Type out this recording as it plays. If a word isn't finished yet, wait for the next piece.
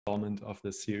installment of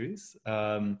this series.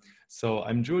 So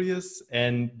I'm Julius,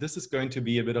 and this is going to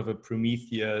be a bit of a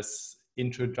Prometheus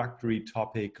introductory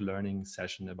topic learning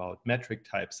session about metric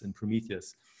types in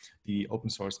Prometheus, the open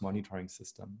source monitoring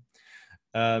system.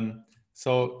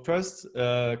 So first,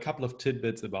 a couple of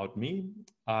tidbits about me.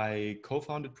 I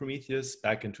co-founded Prometheus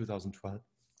back in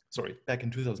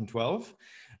 2012.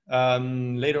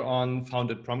 Later on,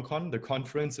 founded PromCon, the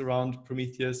conference around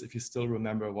Prometheus, if you still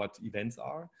remember what events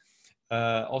are.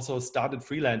 Also started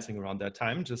freelancing around that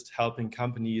time, just helping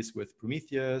companies with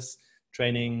Prometheus,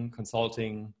 training,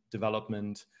 consulting,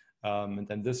 development. And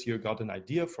then this year got an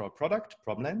idea for a product,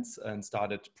 PromLabs, and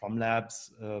started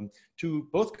PromLabs to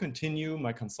both continue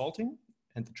my consulting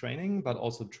and the training, but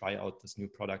also try out this new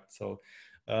product. So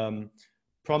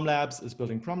PromLabs is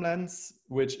building PromLabs,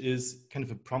 which is kind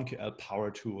of a PromQL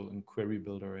power tool and query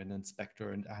builder and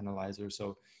inspector and analyzer. So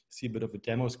you see a bit of a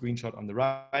demo screenshot on the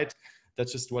right.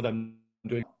 That's just what I'm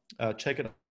doing. Check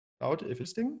it out if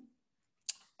interesting.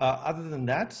 Other than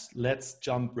that, let's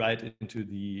jump right into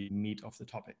the meat of the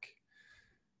topic.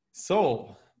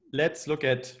 So let's look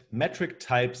at metric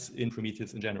types in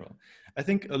Prometheus in general. I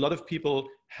think a lot of people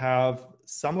have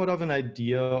somewhat of an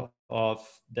idea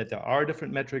of that there are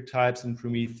different metric types in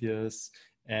Prometheus,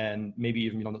 and maybe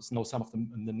even know some of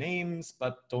them in the names,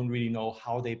 but don't really know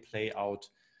how they play out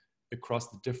across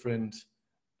the different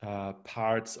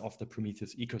parts of the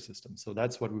Prometheus ecosystem. So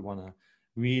that's what we want to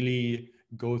really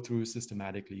go through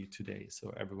systematically today,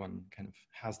 so everyone kind of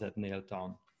has that nailed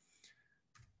down.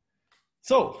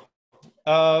 So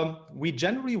we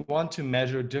generally want to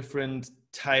measure different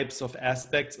types of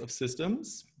aspects of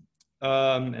systems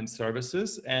and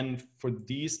services, and for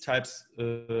these types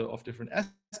of different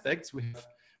aspects,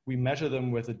 we measure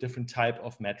them with a different type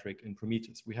of metric in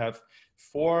Prometheus. We have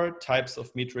 4 types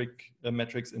of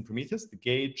metrics in Prometheus: the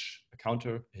gauge, a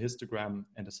counter, a histogram,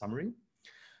 and a summary.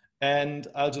 And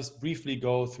I'll just briefly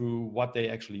go through what they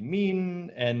actually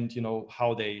mean and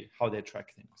how they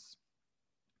track things.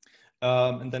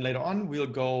 And then later on, we'll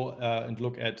go and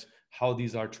look at how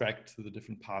these are tracked through the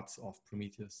different parts of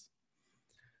Prometheus.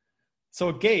 So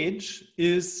a gauge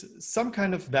is some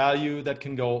kind of value that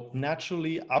can go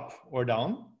naturally up or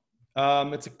down.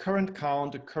 It's a current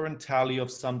count, a current tally of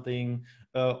something.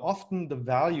 Often the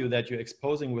value that you're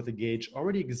exposing with a gauge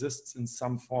already exists in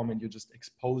some form and you're just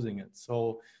exposing it.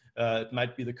 So it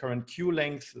might be the current queue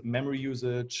length, memory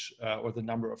usage, or the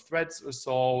number of threads or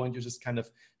so, and you're just kind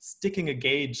of sticking a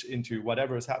gauge into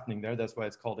whatever is happening there. That's why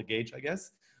it's called a gauge, I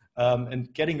guess.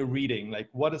 And getting a reading, like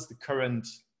what is the current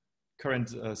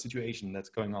situation that's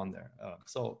going on there.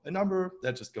 So a number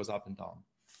that just goes up and down.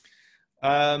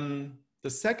 The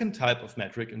second type of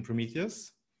metric in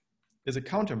Prometheus is a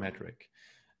counter metric.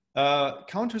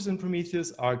 Counters in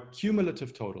Prometheus are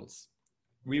cumulative totals.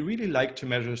 We really like to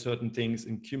measure certain things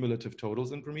in cumulative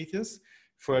totals in Prometheus.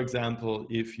 For example,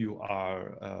 if you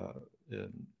are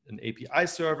an API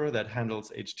server that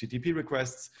handles HTTP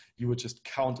requests, you would just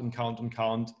count and count and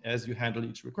count. As you handle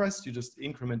each request, you just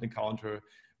increment and counter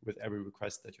with every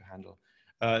request that you handle.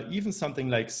 Even something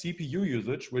like CPU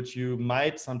usage, which you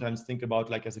might sometimes think about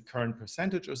like as a current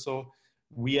percentage or so,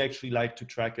 we actually like to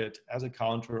track it as a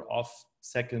counter of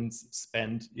seconds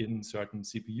spent in certain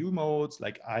CPU modes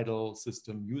like idle,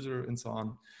 system, user, and so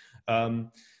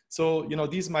on. So,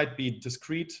 these might be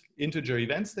discrete integer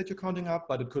events that you're counting up,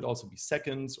 but it could also be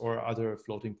seconds or other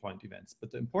floating point events.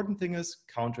 But the important thing is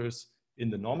counters in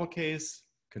the normal case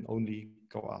can only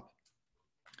go up.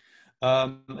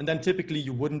 And then typically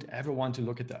you wouldn't ever want to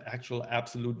look at the actual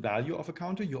absolute value of a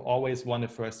counter. You always want to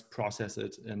first process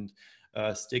it and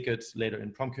stick it later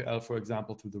in PromQL, for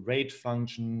example, through the rate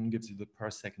function, gives you the per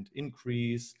second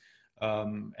increase,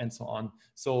 and so on.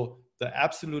 So the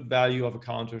absolute value of a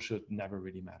counter should never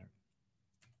really matter.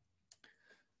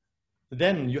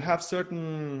 Then you have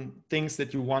certain things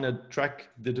that you want to track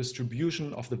the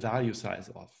distribution of the value size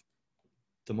of.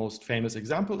 The most famous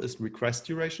example is request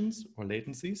durations or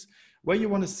latencies, where you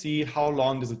want to see how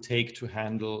long does it take to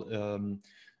handle,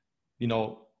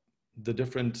 the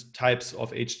different types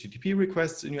of HTTP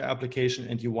requests in your application,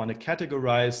 and you want to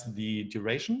categorize the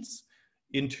durations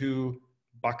into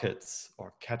buckets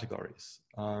or categories.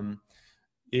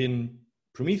 In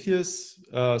Prometheus,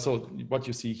 so what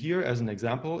you see here as an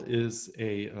example is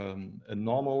a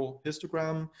normal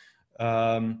histogram,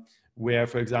 where,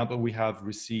 for example, we have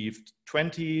received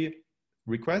 20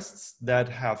 requests that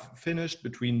have finished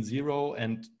between 0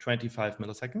 and 25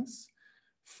 milliseconds,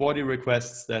 40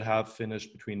 requests that have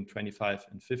finished between 25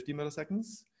 and 50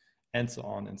 milliseconds, and so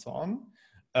on and so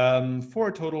on, for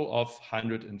a total of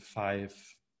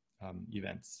 105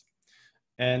 events.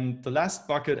 And the last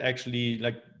bucket actually,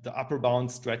 like the upper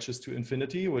bound stretches to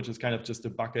infinity, which is kind of just a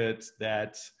bucket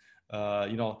that,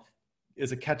 you know,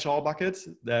 is a catch-all bucket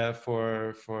that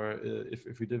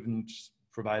if we didn't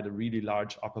provide a really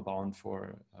large upper bound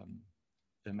for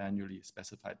a manually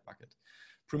specified bucket.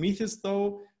 Prometheus,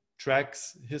 though,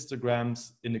 tracks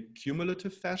histograms in a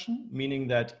cumulative fashion, meaning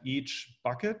that each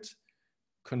bucket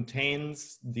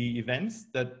contains the events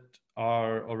that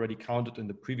are already counted in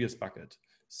the previous bucket.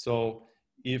 So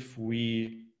if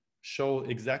we show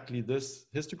exactly this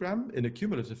histogram in a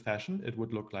cumulative fashion, it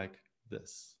would look like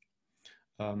this.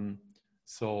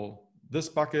 So this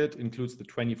bucket includes the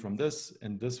 20 from this,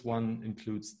 and this one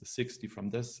includes the 60 from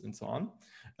this, and so on.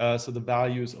 So the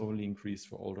values only increase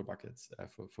for older buckets,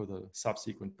 for the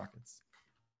subsequent buckets.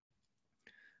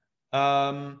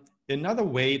 Another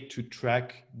way to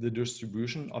track the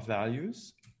distribution of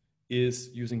values is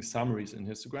using summaries in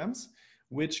histograms,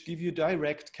 which give you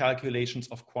direct calculations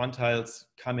of quantiles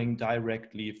coming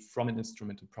directly from an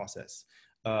instrumented process.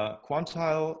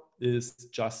 Quantile is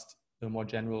just a more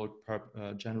general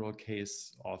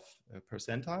case of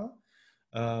percentile.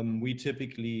 We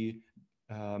typically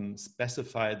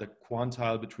specify the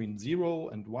quantile between 0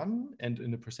 and 1, and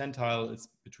in a percentile it's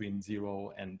between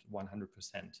 0 and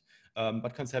 100%.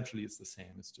 But conceptually it's the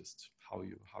same, it's just how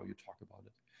you talk about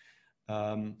it.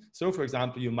 So for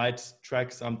example, you might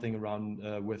track something around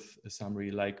with a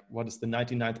summary like what is the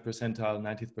 99th percentile,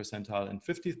 90th percentile, and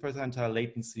 50th percentile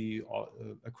latency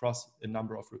across a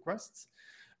number of requests.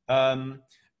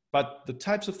 But the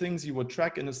types of things you would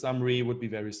track in a summary would be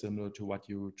very similar to what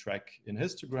you track in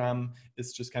histogram.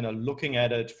 It's just kind of looking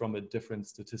at it from a different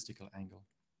statistical angle.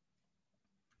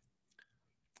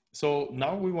 So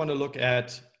now we want to look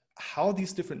at how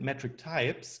these different metric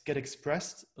types get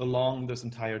expressed along this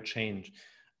entire chain.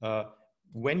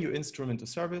 When you instrument a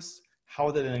service,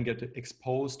 how they then get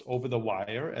exposed over the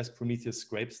wire as Prometheus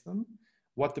scrapes them,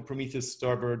 what the Prometheus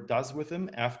server does with them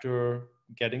after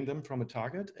getting them from a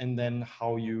target, and then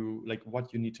how you, like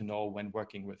what you need to know when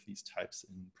working with these types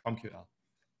in PromQL.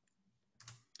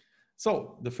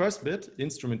 So the first bit,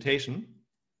 instrumentation.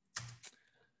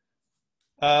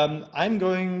 I'm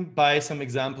going by some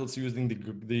examples using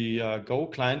the Go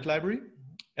client library.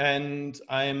 And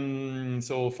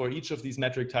so for each of these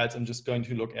metric types, I'm just going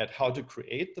to look at how to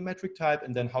create the metric type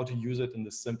and then how to use it in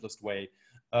the simplest way.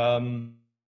 And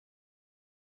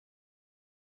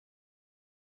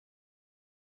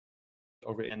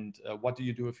what do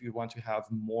you do if you want to have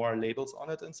more labels on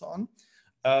it and so on,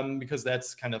 because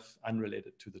that's kind of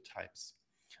unrelated to the types.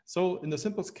 So in the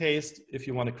simplest case, if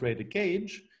you want to create a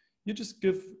gauge, you just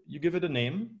give it a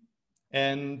name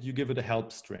and you give it a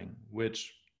help string,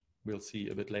 which we'll see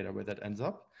a bit later where that ends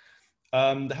up.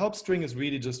 The help string is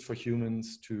really just for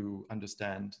humans to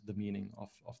understand the meaning of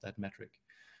that metric.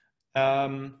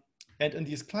 And in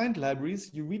these client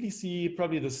libraries, you really see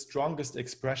probably the strongest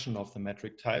expression of the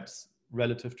metric types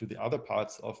relative to the other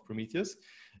parts of Prometheus,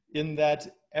 in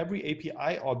that every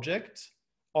API object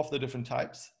of the different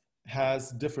types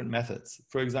has different methods.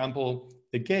 For example,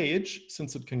 a gauge,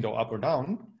 since it can go up or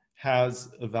down, has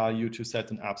a value to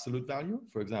set an absolute value,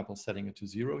 for example, setting it to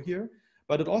 0 here,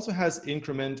 but it also has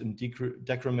increment and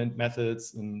decrement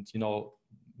methods, and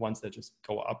ones that just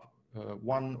go up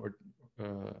 1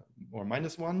 or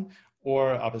minus 1,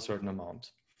 or up a certain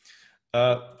amount.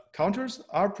 Counters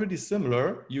are pretty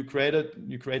similar. You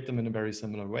create them in a very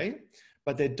similar way,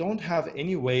 but they don't have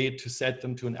any way to set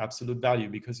them to an absolute value,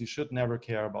 because you should never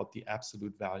care about the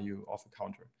absolute value of a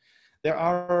counter. There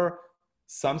are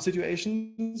some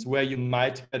situations where you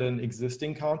might get an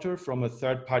existing counter from a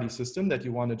third-party system that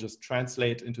you want to just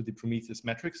translate into the Prometheus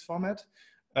metrics format.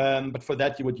 But for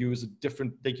that, you would use a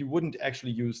different, like you wouldn't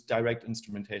actually use direct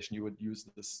instrumentation. You would use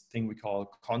this thing we call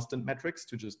constant metrics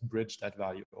to just bridge that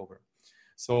value over.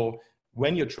 So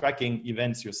when you're tracking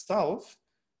events yourself,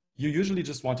 you usually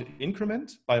just want to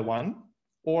increment by 1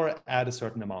 or add a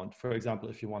certain amount. For example,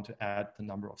 if you want to add the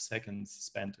number of seconds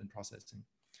spent in processing.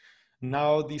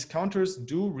 Now, these counters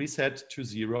do reset to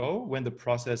 0 when the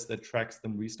process that tracks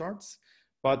them restarts,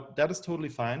 but that is totally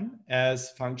fine, as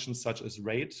functions such as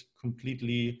rate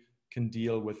completely can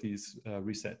deal with these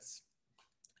resets,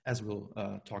 as we'll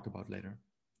talk about later.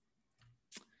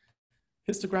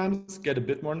 Histograms get a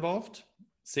bit more involved.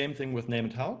 Same thing with name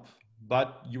and help,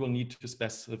 but you will need to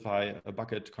specify a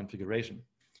bucket configuration.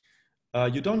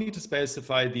 You don't need to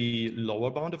specify the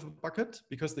lower bound of a bucket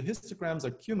because the histograms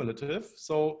are cumulative.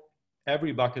 So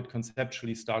every bucket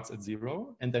conceptually starts at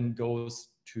 0 and then goes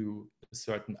to a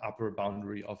certain upper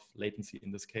boundary of latency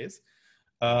in this case.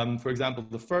 For example,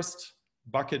 the first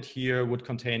bucket here would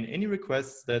contain any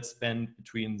requests that span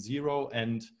between 0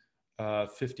 and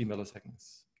 50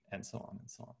 milliseconds, and so on and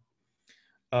so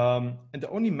on. And the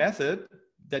only method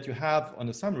that you have on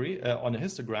a summary, on a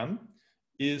histogram,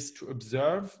 is to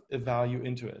observe a value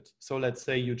into it. So let's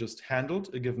say you just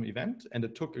handled a given event and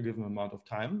it took a given amount of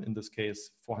time, in this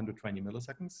case, 420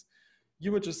 milliseconds.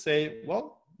 You would just say,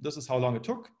 well, this is how long it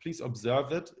took. Please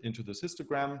observe it into this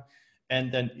histogram.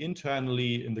 And then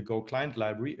internally in the Go client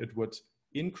library, it would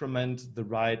increment the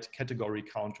right category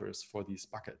counters for these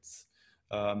buckets.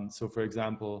 So for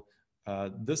example,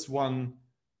 this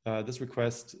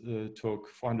request took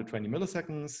 420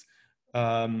 milliseconds.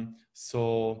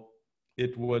 So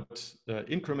it would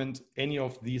increment any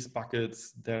of these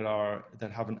buckets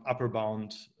that have an upper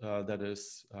bound that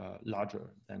is larger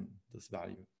than this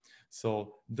value.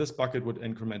 So this bucket would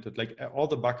increment it, like all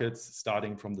the buckets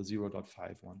starting from the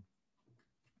 0.5 one.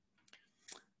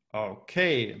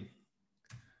 Okay.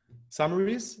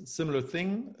 Summaries, similar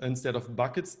thing. Instead of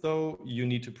buckets, though, you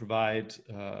need to provide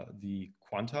the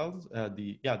quantiles,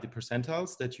 the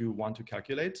percentiles that you want to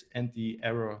calculate and the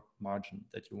error margin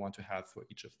that you want to have for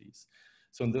each of these.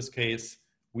 So in this case,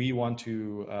 we want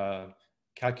to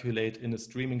calculate in a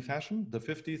streaming fashion the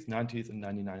 50th, 90th, and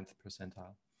 99th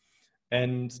percentile.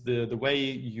 And the way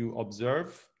you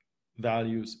observe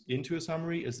values into a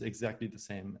summary is exactly the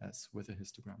same as with a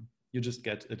histogram. You just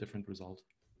get a different result.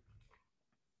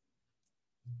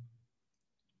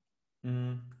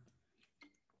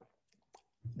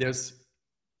 There's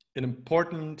an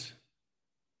important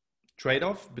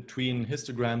trade-off between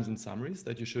histograms and summaries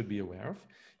that you should be aware of.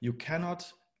 You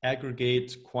cannot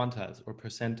aggregate quantiles or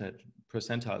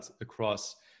percentiles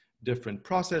across different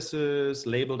processes,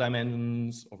 label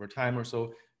dimensions over time or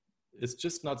so. It's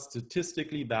just not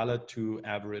statistically valid to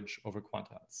average over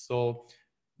quantiles. So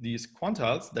these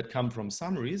quantiles that come from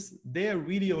summaries, they're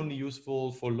really only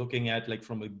useful for looking at, like,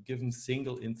 from a given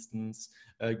single instance,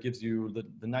 gives you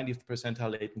the 90th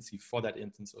percentile latency for that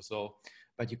instance or so,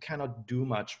 but you cannot do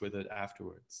much with it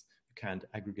afterwards. You can't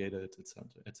aggregate it,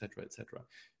 et cetera.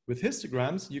 With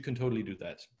histograms, you can totally do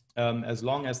that. As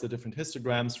long as the different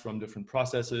histograms from different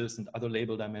processes and other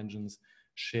label dimensions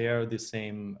share the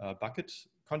same bucket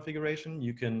configuration,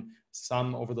 you can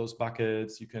sum over those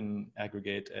buckets, you can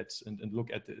aggregate it and look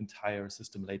at the entire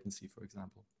system latency, for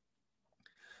example.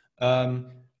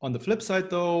 On the flip side,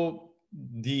 though,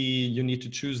 you need to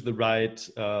choose the right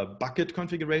bucket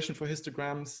configuration for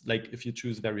histograms. Like if you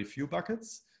choose very few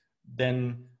buckets,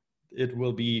 then it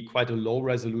will be quite a low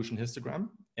resolution histogram,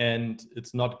 and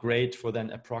it's not great for then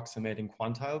approximating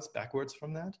quantiles backwards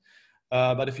from that.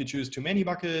 But if you choose too many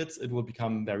buckets, it will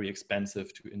become very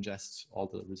expensive to ingest all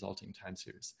the resulting time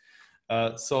series.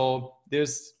 So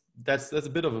that's a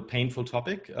bit of a painful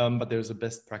topic, but there's a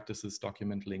best practices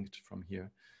document linked from here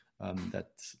that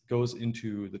goes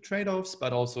into the trade-offs,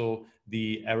 but also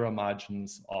the error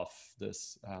margins of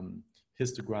this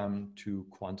histogram to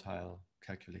quantile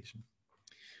calculation.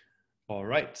 All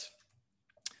right.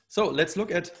 So let's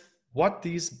look at what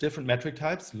these different metric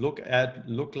types look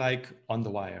like on the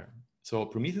wire. So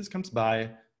Prometheus comes by,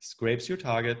 scrapes your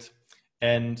target,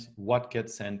 and what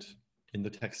gets sent in the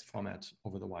text format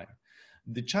over the wire.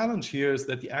 The challenge here is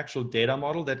that the actual data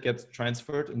model that gets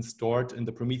transferred and stored in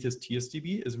the Prometheus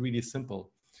TSDB is really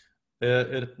simple.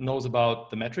 It knows about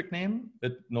the metric name,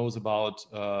 it knows about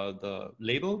the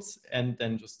labels, and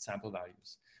then just sample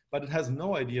values. But it has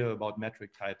no idea about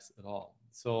metric types at all.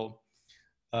 So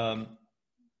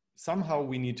somehow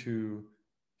we need to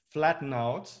flatten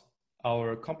out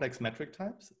our complex metric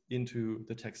types into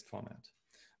the text format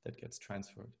that gets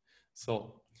transferred.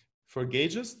 So for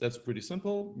gauges, that's pretty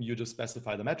simple. You just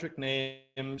specify the metric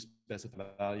name, specify the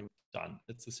value, done.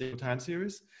 It's a single time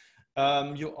series.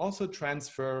 You also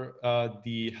transfer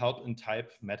the help and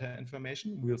type meta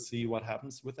information. We'll see what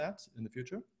happens with that in the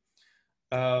future.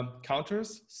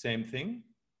 Counters, same thing.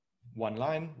 One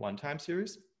line, one time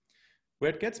series. Where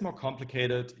it gets more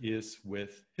complicated is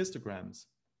with histograms,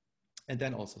 and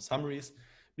then also summaries,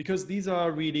 because these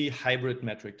are really hybrid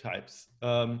metric types.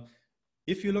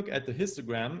 If you look at the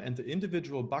histogram and the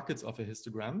individual buckets of a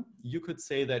histogram, you could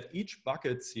say that each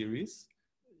bucket series,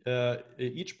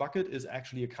 each bucket is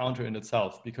actually a counter in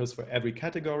itself, because for every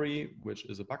category, which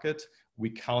is a bucket, we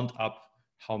count up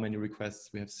how many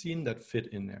requests we have seen that fit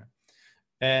in there.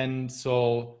 And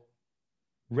so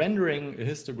rendering a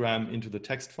histogram into the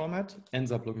text format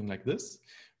ends up looking like this,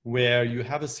 where you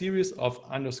have a series of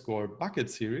underscore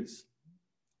bucket series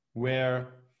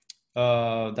where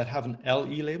that have an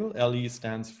LE label. LE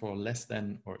stands for less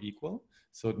than or equal.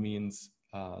 So it means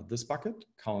this bucket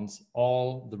counts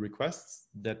all the requests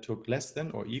that took less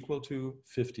than or equal to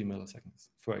 50 milliseconds,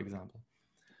 for example.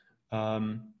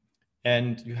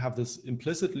 And you have this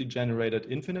implicitly generated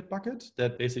infinite bucket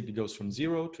that basically goes from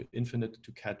 0 to infinite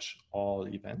to catch all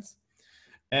events.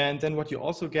 And then what you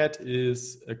also get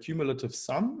is a cumulative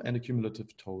sum and a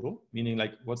cumulative total, meaning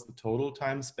like what's the total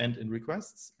time spent in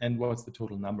requests and what's the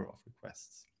total number of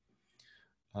requests.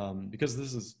 Because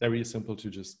this is very simple to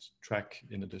just track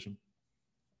in addition.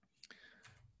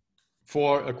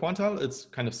 For a quantile, it's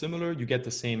kind of similar. You get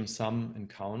the same sum and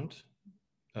count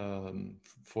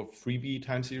for freebie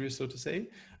time series, so to say,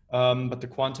 but the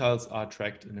quantiles are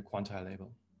tracked in a quantile label.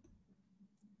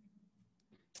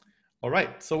 All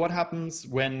right, so what happens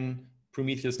when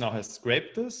Prometheus now has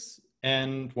scraped this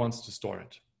and wants to store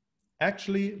it?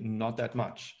 Actually, not that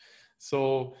much.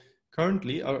 So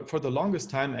currently, for the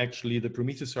longest time, actually, the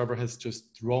Prometheus server has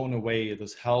just thrown away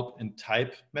this help and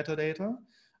type metadata.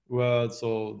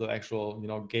 So the actual,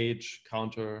 gauge,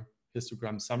 counter,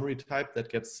 histogram, summary type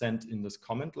that gets sent in this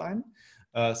comment line.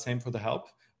 Same for the help.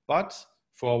 But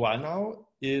for a while now,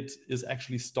 it is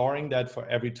actually storing that for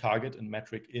every target and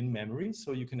metric in memory.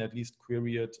 So you can at least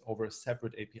query it over a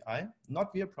separate API,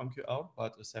 not via PromQL,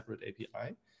 but a separate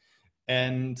API.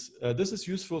 And this is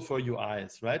useful for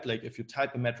UIs, right? Like if you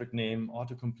type a metric name,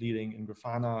 auto-completing in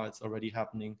Grafana, it's already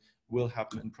happening, will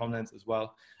happen in PromLabs as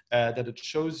well, that it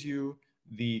shows you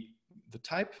the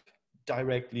type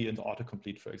directly in the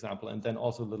autocomplete, for example, and then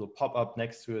also a little pop-up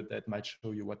next to it that might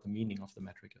show you what the meaning of the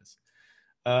metric is.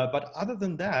 But other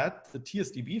than that, the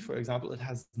TSDB, for example, it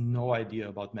has no idea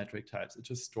about metric types. It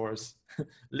just stores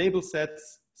label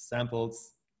sets,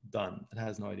 samples, done. It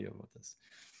has no idea about this.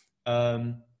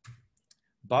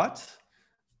 But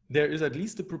there is at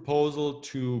least a proposal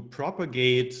to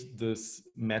propagate this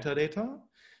metadata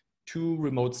to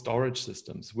remote storage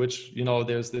systems, which,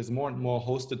 there's more and more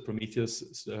hosted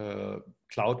Prometheus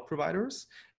cloud providers.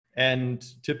 And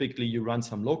typically you run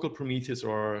some local Prometheus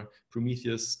or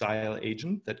Prometheus style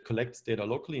agent that collects data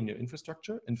locally in your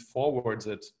infrastructure and forwards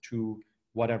it to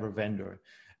whatever vendor.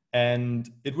 And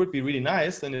it would be really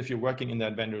nice then if you're working in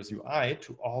that vendor's UI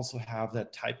to also have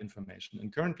that type information.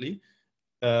 And currently,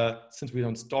 since we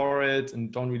don't store it and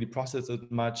don't really process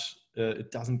it much,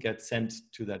 it doesn't get sent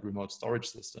to that remote storage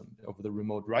system over the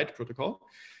remote write protocol.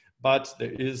 But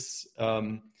there is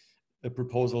a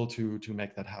proposal to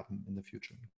make that happen in the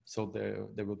future. So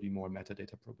there will be more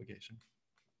metadata propagation.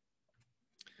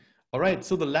 All right,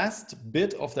 so the last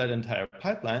bit of that entire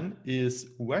pipeline is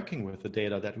working with the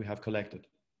data that we have collected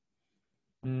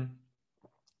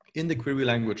in the query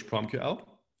language PromQL.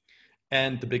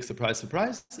 And the big surprise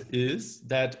is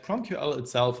that PromQL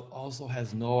itself also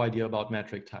has no idea about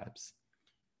metric types,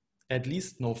 at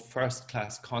least no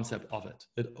first-class concept of it.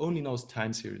 It only knows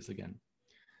time series again.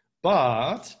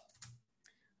 But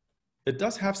it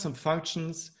does have some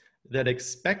functions that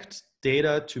expect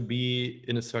data to be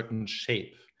in a certain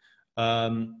shape,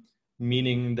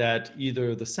 meaning that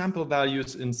either the sample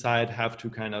values inside have to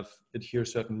kind of adhere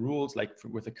certain rules, like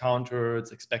with a counter,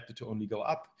 it's expected to only go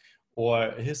up, or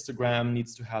a histogram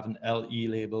needs to have an LE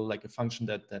label, like a function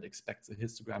that expects a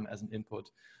histogram as an input.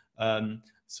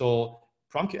 So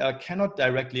PromQL cannot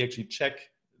directly actually check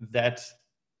that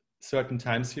certain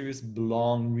time series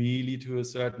belong really to a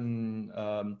certain,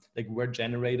 like were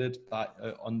generated by,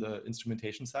 on the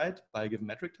instrumentation side by a given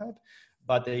metric type,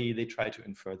 but they try to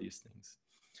infer these things.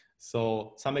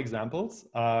 So some examples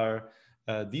are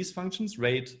these functions,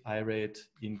 rate, irate,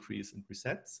 increase, and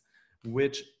presets,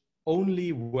 which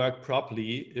only work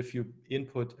properly if you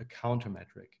input a counter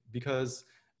metric. Because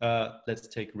let's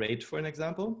take rate for an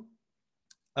example.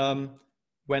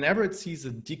 Whenever it sees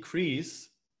a decrease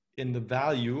in the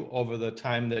value over the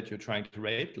time that you're trying to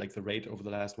rate, like the rate over the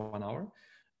last 1 hour,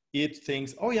 it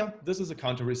thinks, oh yeah, this is a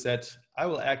counter reset. I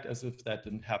will act as if that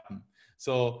didn't happen.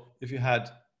 So if you had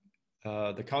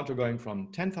the counter going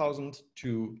from 10,000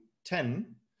 to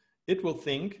 10, it will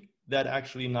think that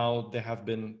actually now there have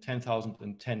been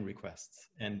 10,010 requests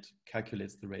and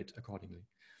calculates the rate accordingly.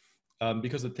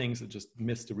 Because it thinks it just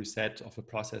missed a reset of a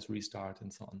process restart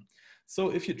and so on. So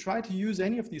if you try to use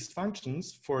any of these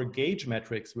functions for gauge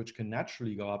metrics, which can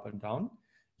naturally go up and down,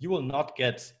 you will not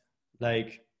get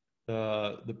like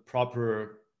the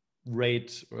proper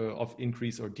rate of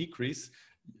increase or decrease.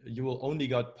 You will only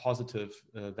get positive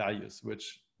values,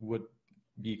 which would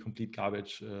be complete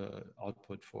garbage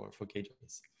output for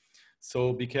gauges.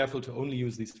 So be careful to only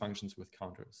use these functions with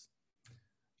counters.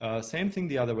 Same thing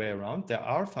the other way around. There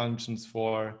are functions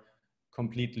for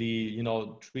completely,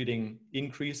 treating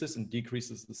increases and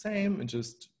decreases the same and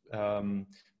just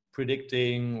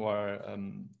predicting or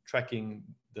tracking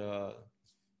the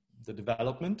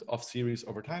development of series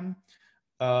over time.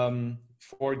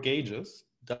 For gauges,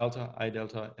 delta, I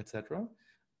delta, etc.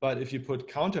 But if you put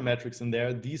counter metrics in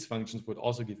there, these functions would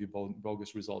also give you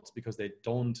bogus results because they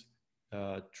don't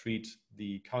treat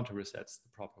the counter resets the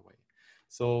proper way.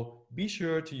 So be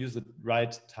sure to use the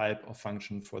right type of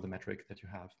function for the metric that you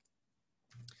have.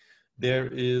 There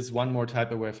is one more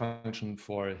type aware function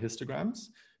for histograms,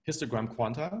 histogram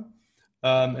quanta.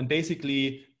 And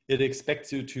basically it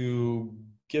expects you to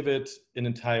give it an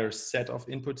entire set of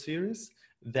input series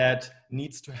that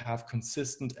needs to have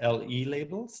consistent LE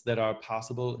labels that are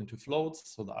passable into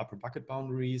floats, so the upper bucket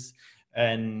boundaries.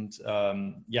 And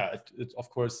yeah, it of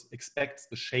course expects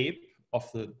the shape of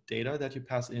the data that you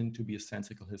pass in to be a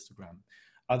sensical histogram.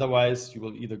 Otherwise, you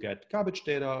will either get garbage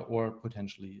data or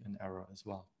potentially an error as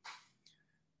well.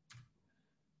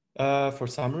 For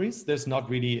summaries, there's not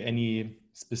really any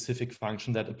specific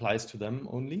function that applies to them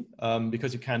only,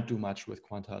 because you can't do much with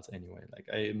quantiles anyway. Like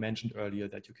I mentioned earlier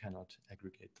that you cannot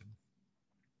aggregate them.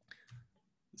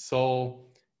 So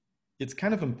it's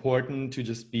kind of important to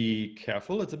just be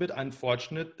careful. It's a bit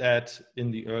unfortunate that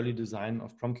in the early design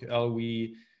of PromQL,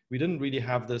 we didn't really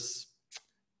have this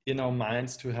in our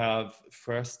minds to have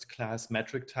first-class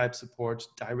metric type support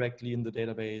directly in the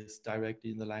database,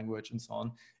 directly in the language and so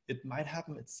on. It might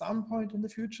happen at some point in the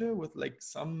future with like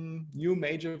some new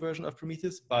major version of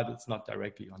Prometheus, but it's not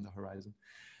directly on the horizon.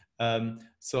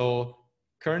 So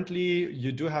currently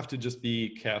you do have to just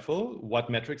be careful. What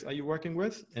metrics are you working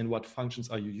with and what functions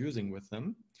are you using with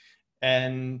them?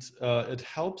 And it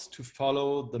helps to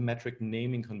follow the metric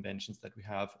naming conventions that we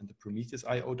have in the Prometheus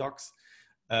IO docs.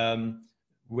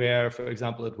 Where, for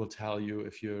example, it will tell you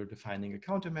if you're defining a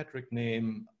counter metric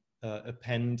name,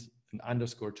 append an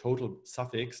underscore total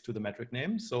suffix to the metric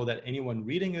name so that anyone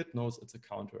reading it knows it's a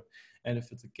counter. And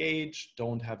if it's a gauge,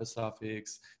 don't have a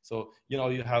suffix. So, you know,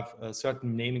 you have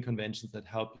certain naming conventions that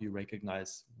help you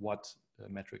recognize what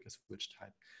metric is which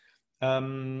type.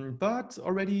 But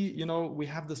already, you know, we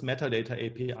have this metadata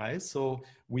API, so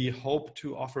we hope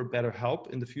to offer better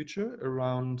help in the future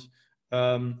around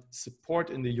support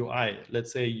in the UI.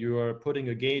 Let's say you're putting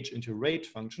a gauge into rate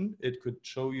function. It could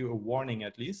show you a warning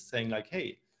at least saying like,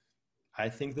 hey, I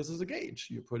think this is a gauge.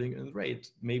 You're putting in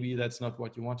rate. Maybe that's not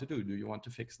what you want to do. Do you want to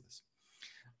fix this?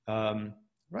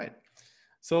 Right.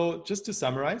 So just to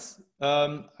summarize,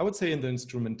 I would say in the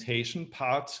instrumentation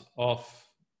part of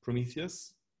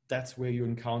Prometheus, that's where you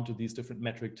encounter these different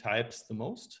metric types the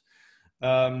most.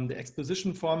 The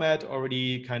exposition format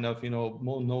already kind of, you know,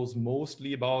 knows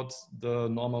mostly about the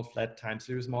normal flat time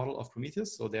series model of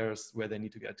Prometheus. So there's where they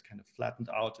need to get kind of flattened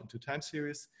out into time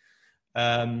series.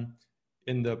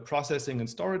 In the processing and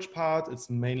storage part, it's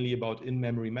mainly about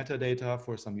in-memory metadata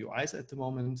for some UIs at the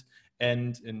moment.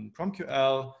 And in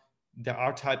PromQL, there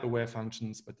are type-aware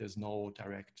functions, but there's no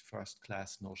direct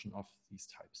first-class notion of these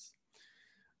types.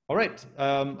 All right,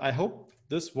 I hope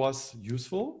this was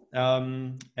useful,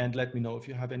 and let me know if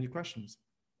you have any questions.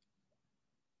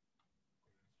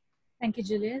 Thank you,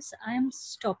 Julius. I'm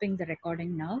stopping the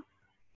recording now.